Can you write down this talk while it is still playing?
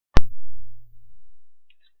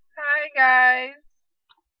guys,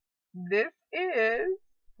 this is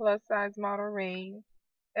Plus Size Model Rain,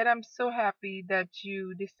 and I'm so happy that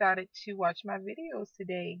you decided to watch my videos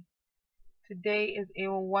today. Today is a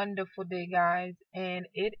wonderful day, guys, and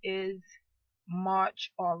it is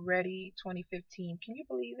March already, 2015. Can you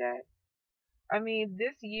believe that? I mean,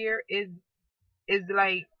 this year is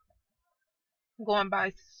like going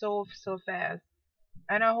by so fast,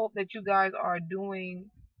 and I hope that you guys are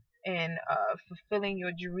doing and fulfilling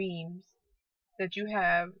your dreams that you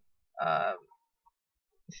have uh,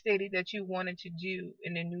 stated that you wanted to do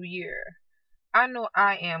in the new year. I know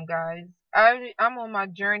I am, guys. I'm on my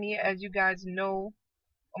journey, as you guys know,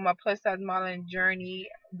 on my plus size modeling journey.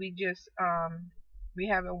 We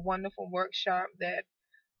have a wonderful workshop that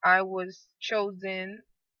I was chosen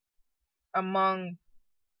among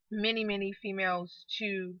many females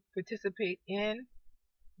to participate in.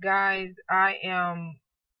 Guys, I am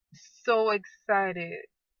so excited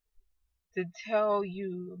to tell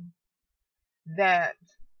you that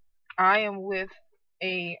I am with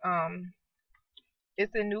a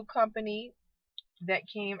it's a new company that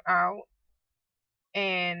came out,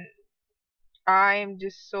 and I am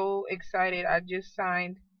just so excited. I just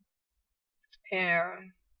signed a,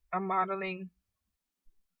 a modeling,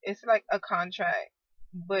 it's like a contract,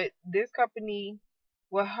 but this company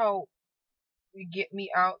will help get me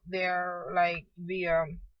out there, like via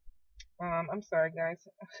I'm sorry guys,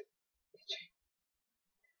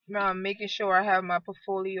 making sure I have my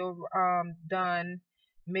portfolio done,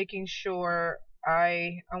 making sure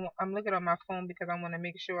I'm looking on my phone because I want to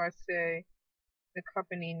make sure I say the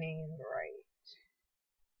company name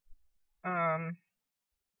right.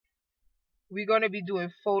 We're going to be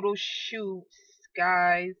doing photo shoots,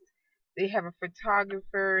 guys. They have a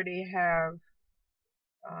photographer.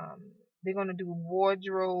 Um, they're going to do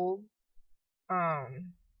wardrobe.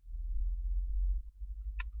 Um,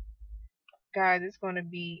 Guys, it's going to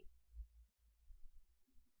be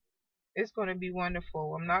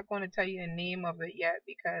wonderful. I'm not going to tell you the name of it yet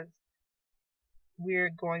because we're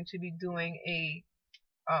going to be doing a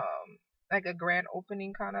like a grand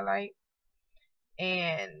opening kind of like,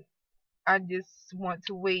 and I just want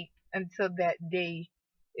to wait until that day.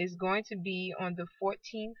 Is going to be on the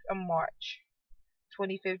 14th of March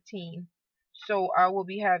 2015. So I will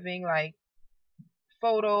be having like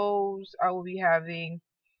photos. I will be having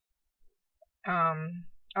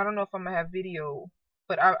I don't know if I'm gonna have video,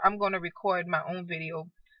 but I'm gonna record my own video.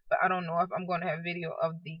 But I don't know if I'm gonna have video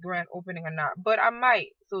of the grand opening or not. But I might.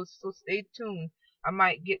 So stay tuned. I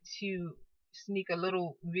might get to sneak a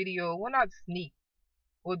little video. Well, not sneak.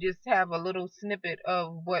 We'll just have a little snippet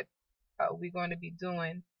of what we're going to be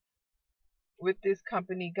doing with this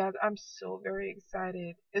company. Guys, I'm so very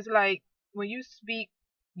excited. It's like when you speak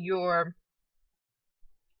your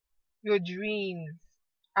dreams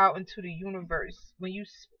out into the universe, when you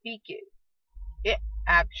speak it, it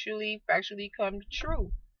actually factually comes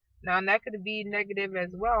true. Now that could be negative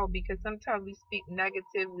as well, because sometimes we speak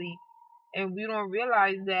negatively and we don't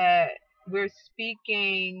realize that we're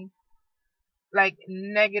speaking like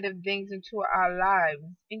negative things into our lives,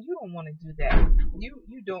 and you don't want to do that.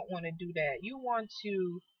 You don't want to do that. You want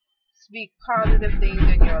to speak positive things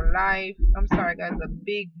in your life. I'm sorry guys, a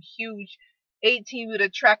big huge 18-wheeler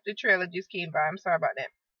tractor trailer just came by. I'm sorry about that.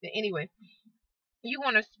 But anyway, you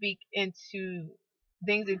want to speak into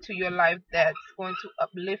things into your life that's going to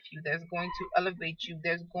uplift you, that's going to elevate you,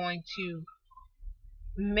 that's going to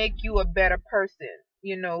make you a better person.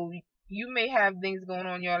 You know, you may have things going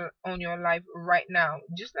on your life right now,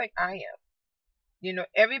 just like I am. You know,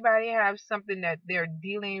 everybody has something that they're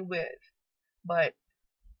dealing with, but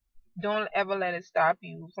don't ever let it stop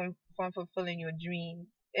you from fulfilling your dreams.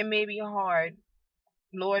 It may be hard.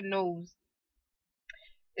 Lord knows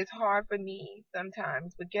it's hard for me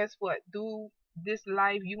sometimes, but guess what? Through this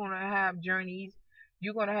life, you're gonna have journeys.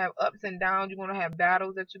 You're gonna have ups and downs. You're gonna have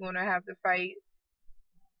battles that you're gonna have to fight.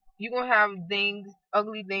 You're gonna have things,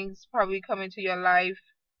 ugly things probably come into your life,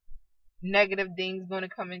 negative things gonna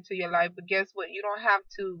come into your life, but guess what? You don't have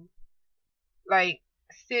to like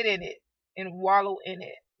sit in it and wallow in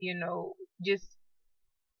it, you know. Just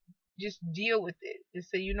deal with it. Just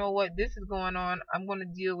say, you know what, this is going on, I'm gonna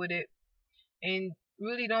deal with it, and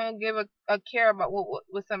really don't give a care about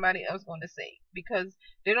what somebody else gonna say, because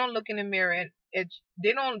they don't look in the mirror and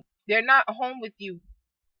they're not home with you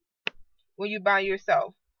when you by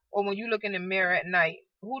yourself, or when you look in the mirror at night.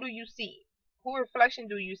 Who do you see? Who reflection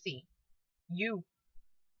do you see? You.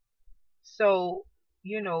 So,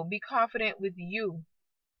 you know, be confident with you,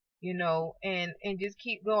 you know, and just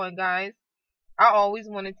keep going, guys. I always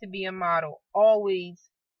wanted to be a model. Always.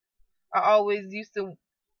 I always used to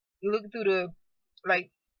look through the,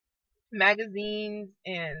 like, magazines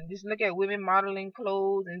and just look at women modeling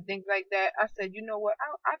clothes and things like that. I said, you know what?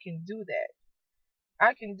 I can do that.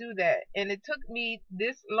 I can do that. And it took me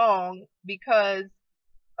this long because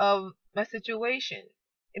of my situation,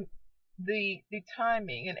 and the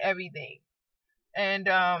timing and everything. And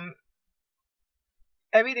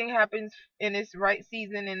everything happens in its right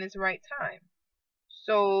season and its right time.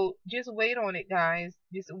 So just wait on it, guys.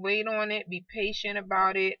 Just wait on it. Be patient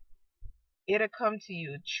about it. It'll come to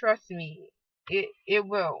you. Trust me. It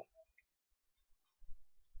will.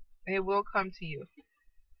 It will come to you.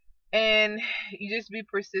 And you just be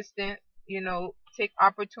persistent. Take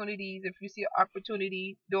opportunities. If you see an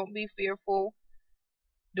opportunity, don't be fearful.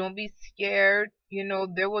 Don't be scared.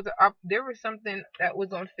 There was something that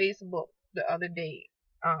was on Facebook the other day.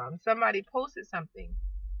 Somebody posted something.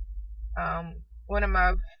 One of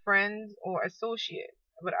my friends or associates,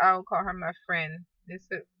 but I'll call her my friend. This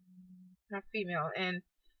is a female, and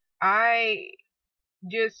I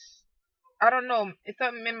just I don't know. It's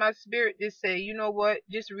something in my spirit just say, you know what?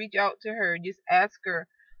 Just reach out to her. Just ask her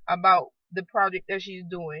about the project that she's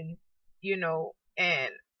doing.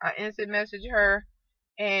 And I instant message her,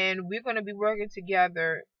 and we're gonna be working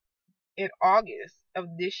together in August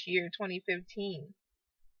of this year, 2015,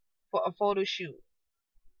 for a photo shoot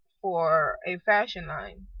for a fashion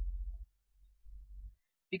line,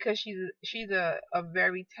 because she's a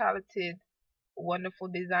very talented, wonderful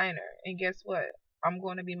designer. And guess what? I'm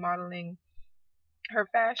going to be modeling her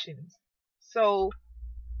fashions. So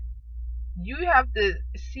you have to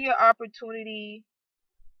see an opportunity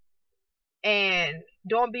and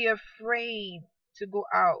don't be afraid to go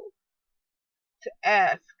out, to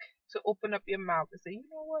ask, to open up your mouth and say, you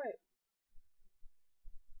know what?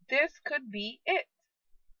 This could be it.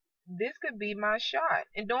 This could be my shot.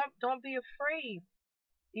 And don't be afraid.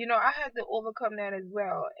 I had to overcome that as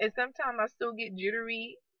well. And sometimes I still get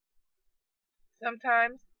jittery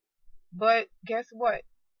sometimes, but guess what?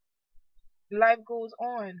 Life goes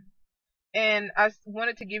on. And I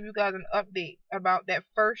wanted to give you guys an update about that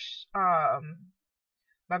first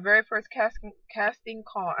my very first casting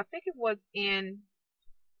call. I think it was in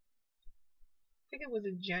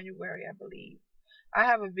January, I believe. I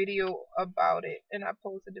have a video about it, and I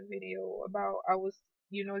posted a video about I was,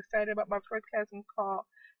 excited about my first casting call,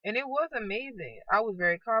 and it was amazing. I was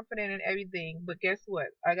very confident in everything, but guess what?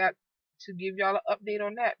 I got to give y'all an update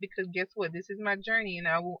on that, because guess what? This is my journey, and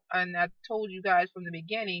I told you guys from the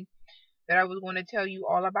beginning that I was going to tell you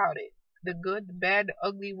all about it. The good, the bad, the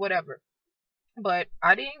ugly, whatever. But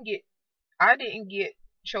I didn't get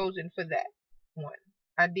chosen for that one.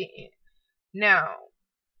 I didn't. Now,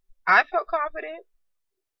 I felt confident.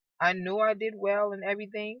 I knew I did well and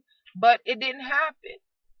everything, but it didn't happen.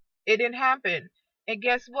 It didn't happen. And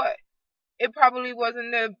guess what? It probably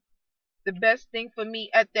wasn't the best thing for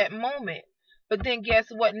me at that moment. But then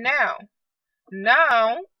guess what now?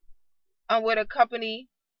 Now I'm with a company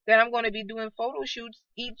that I'm going to be doing photo shoots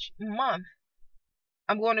each month.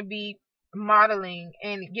 I'm going to be modeling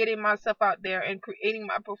and getting myself out there and creating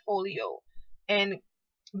my portfolio and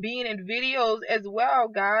being in videos as well,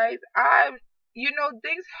 guys.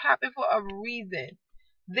 Things happen for a reason.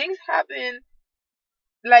 Things happen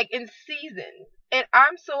like in seasons. And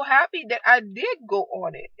I'm so happy that I did go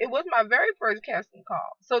on it. It was my very first casting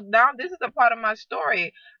call. So now this is a part of my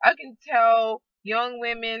story. I can tell young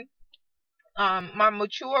women, my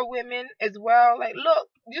mature women as well, like, look,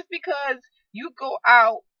 just because you go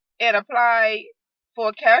out and apply for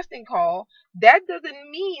a casting call, that doesn't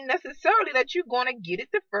mean necessarily that you're going to get it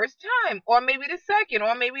the first time, or maybe the second,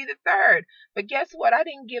 or maybe the third. But guess what? I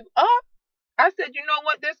didn't give up. I said, you know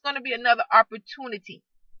what? There's going to be another opportunity,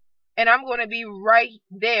 and I'm going to be right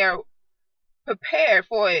there prepared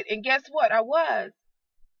for it. And guess what? I was.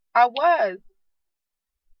 I was.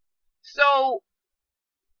 So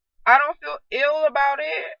I don't feel ill about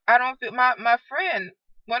it. I don't feel my friend,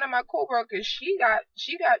 one of my coworkers, she got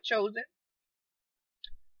chosen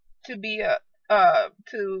to be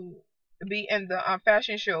in the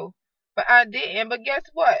fashion show, but I didn't. But guess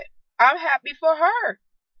what? I'm happy for her.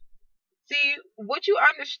 See, what you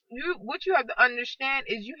have to understand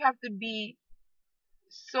is you have to be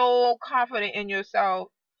so confident in yourself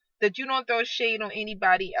that you don't throw shade on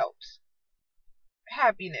anybody else.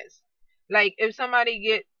 Happiness. Like if somebody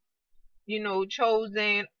get,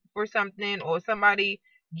 chosen for something, or somebody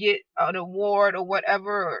get an award or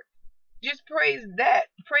whatever, just praise that.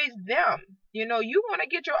 Praise them. You want to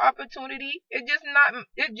get your opportunity. It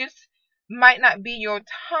just might not be your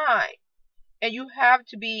time. And you have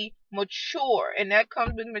to be mature, and that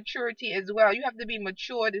comes with maturity as well. You have to be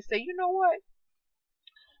mature to say, you know what?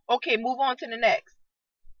 Okay, move on to the next.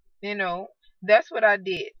 That's what I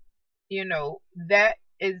did. You know, that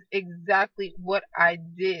is exactly what I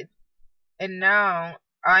did. And now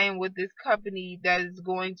I am with this company that is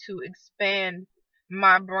going to expand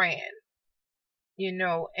my brand, you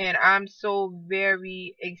know, and I'm so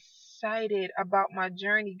very excited about my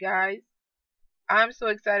journey, guys. I'm so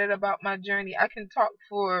excited about my journey. I can talk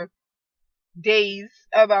for days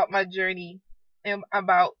about my journey and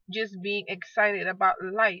about just being excited about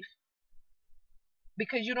life,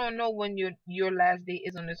 because you don't know when your last day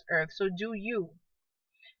is on this earth. So do you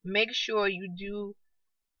make sure you do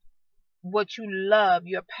what you love,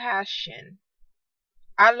 your passion.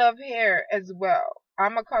 I love hair as well.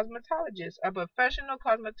 I'm a cosmetologist, a professional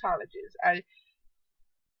cosmetologist. I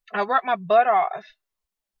work my butt off.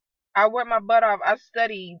 I work my butt off. I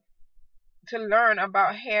studied to learn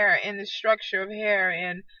about hair and the structure of hair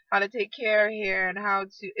and how to take care of hair and how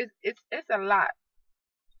to it's a lot,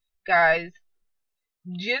 guys.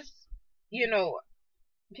 Just, you know,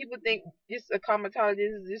 people think just a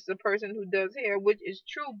cosmetologist is just a person who does hair, which is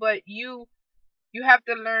true, but you have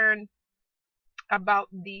to learn about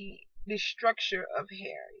the structure of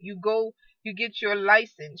hair. You get your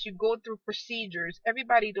license, you go through procedures.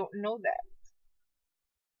 Everybody don't know that.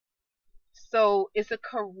 So it's a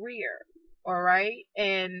career, all right?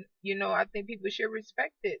 And you know, I think people should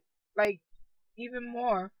respect it. Like, even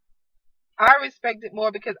more. I respect it more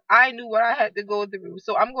because I knew what I had to go through.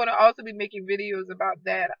 So I'm going to also be making videos about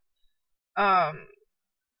that. Um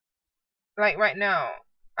like right now,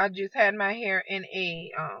 I just had my hair in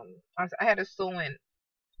a I had a sew-in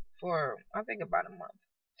for I think about a month.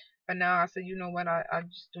 But now I said, you know what, I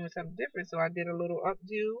just doing something different. So I did a little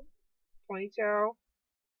updo, ponytail,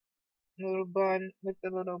 little bun with the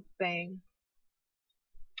little thing.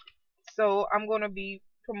 So I'm going to be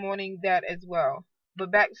promoting that as well.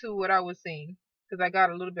 But back to what I was saying, because I got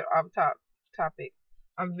a little bit off topic.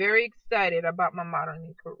 I'm very excited about my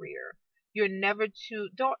modeling career. You're never too,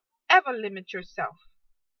 don't ever limit yourself.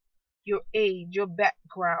 Your age, your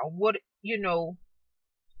background, what, you know,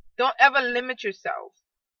 don't ever limit yourself.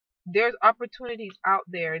 There's opportunities out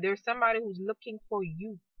there. There's somebody who's looking for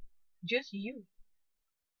you. Just you.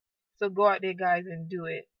 So go out there, guys, and do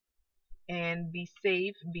it. And be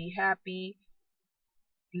safe, be happy,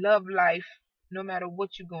 love life, no matter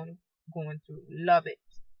what you're going through. Love it.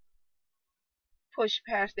 Push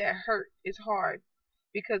past that hurt. It's hard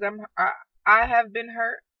because I have been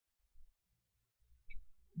hurt,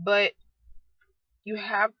 but you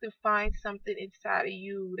have to find something inside of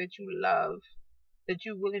you that you love, that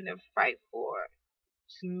you're willing to fight for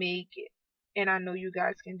to make it. And I know you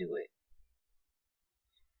guys can do it.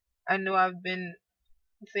 I know I've been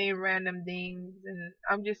saying random things, and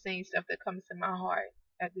I'm just saying stuff that comes to my heart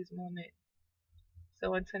at this moment.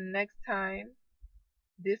 So until next time,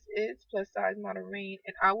 this is Plus Size Model Rain,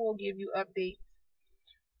 and I will give you updates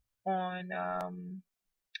on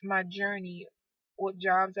my journey, what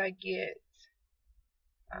jobs I get,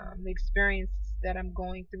 the experience that I'm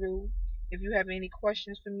going through. If you have any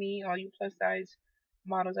questions for me, all you plus size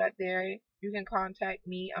models out there, you can contact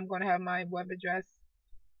me. I'm going to have my web address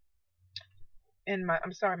and my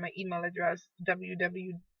email address,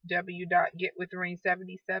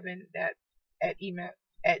 www.getwithrain77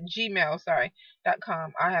 at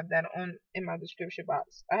gmail.com. I have that on in my description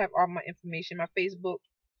box. I have all my information, my Facebook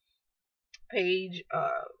page,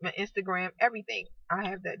 my Instagram, everything. I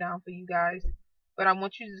have that down for you guys. But I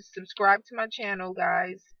want you to subscribe to my channel,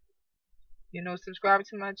 guys. You know, subscribe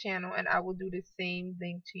to my channel, and I will do the same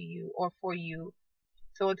thing to you or for you.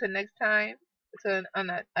 So until next time, to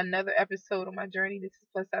another episode of my journey. This is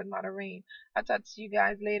Plus Size Model Rain. I'll talk to you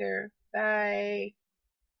guys later. Bye.